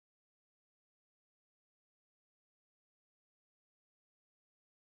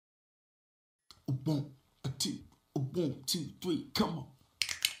A one, a two, a 1, 2, 3, come on.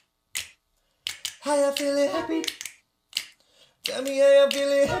 How you feeling happy? Tell me how you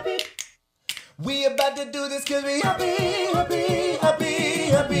feeling happy. We about to do this cause we happy, happy, happy,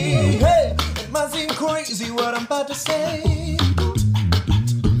 happy. Hey, it might seem crazy what I'm about to say.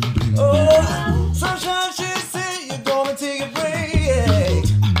 Oh, sunshine, she say you're gonna take a break.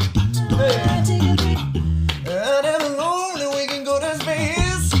 Hey, and I'm alone and we can go to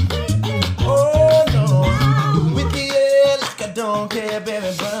space. Oh no, with the air like I don't care,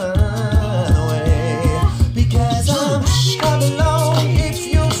 baby, run away. Because I'm alone if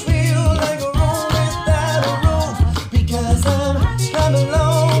you feel like a room without a roof. Because I'm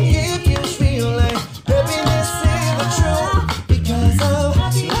alone if you feel like happiness is the truth. Because I'm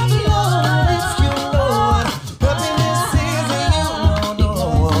alone if you know happiness is you. No,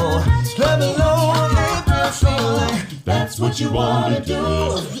 I'm alone if you feel like that's what you wanna do.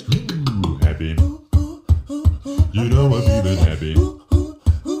 Happy. You know I'm feeling happy.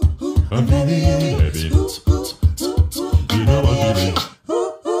 I'm feeling happy. You know I'm feeling.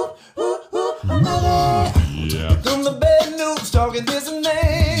 Yeah. From the bad news, talking this and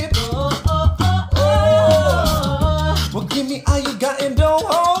that. Well, give me all you got and don't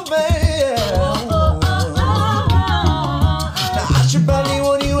hold back. Now I should probably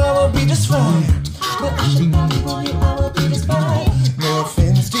warn you I will be just fine. But I should probably warn you I will be just fine. No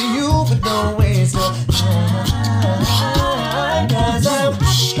offense to you, but don't waste your time. Cause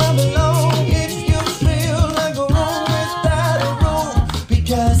I'm alone if you feel like a room without a roof.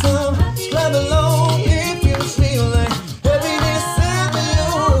 Because I'm alone if you feel like happiness is you.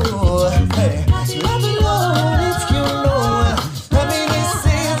 Hey, I'm alone if you know happiness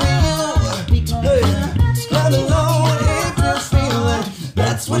is you. Hey, I'm alone if you feel like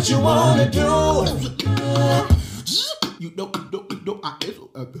that's what you wanna do. You know, I get so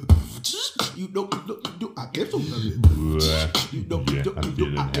happy. You know, I get so happy. You know, Yeah, I'm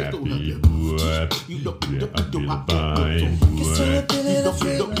feeling I get so happy. happy. You know, Yeah, I'm feeling I fine. Cause I'm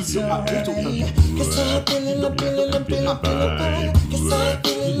feeling so right. Cause I'm feeling fine. Cause I'm feeling fine. Cause I'm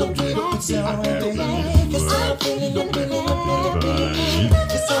feeling so right. Cause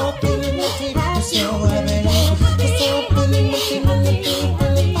I'm feeling so happy. Cause I'm feeling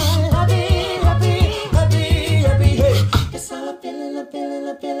happy, happy, happy, hey. Cause I'm feeling fine.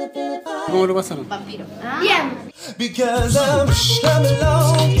 ¿Cómo lo pasaron? Vampiro. Bien. Because I'm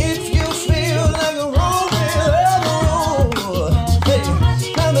alone if you feel like a room without a roof. Hey,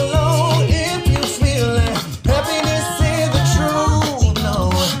 I'm alone if you feel like happiness is the truth. No,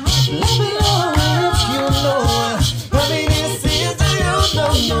 I'm alone if you know happiness is the truth.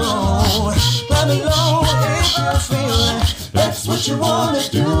 No, I'm alone if you feel like that's what you wanna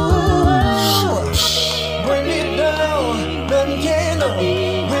do. Bring me down, nothing can know.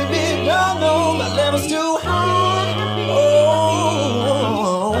 Bring me down, no, my level's too high.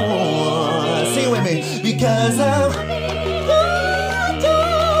 Oh, sing with me. Because I'm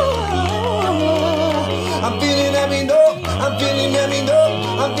feeling happy, no. I'm feeling happy, no.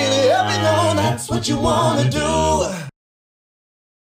 I'm feeling happy, no. That's what you wanna do.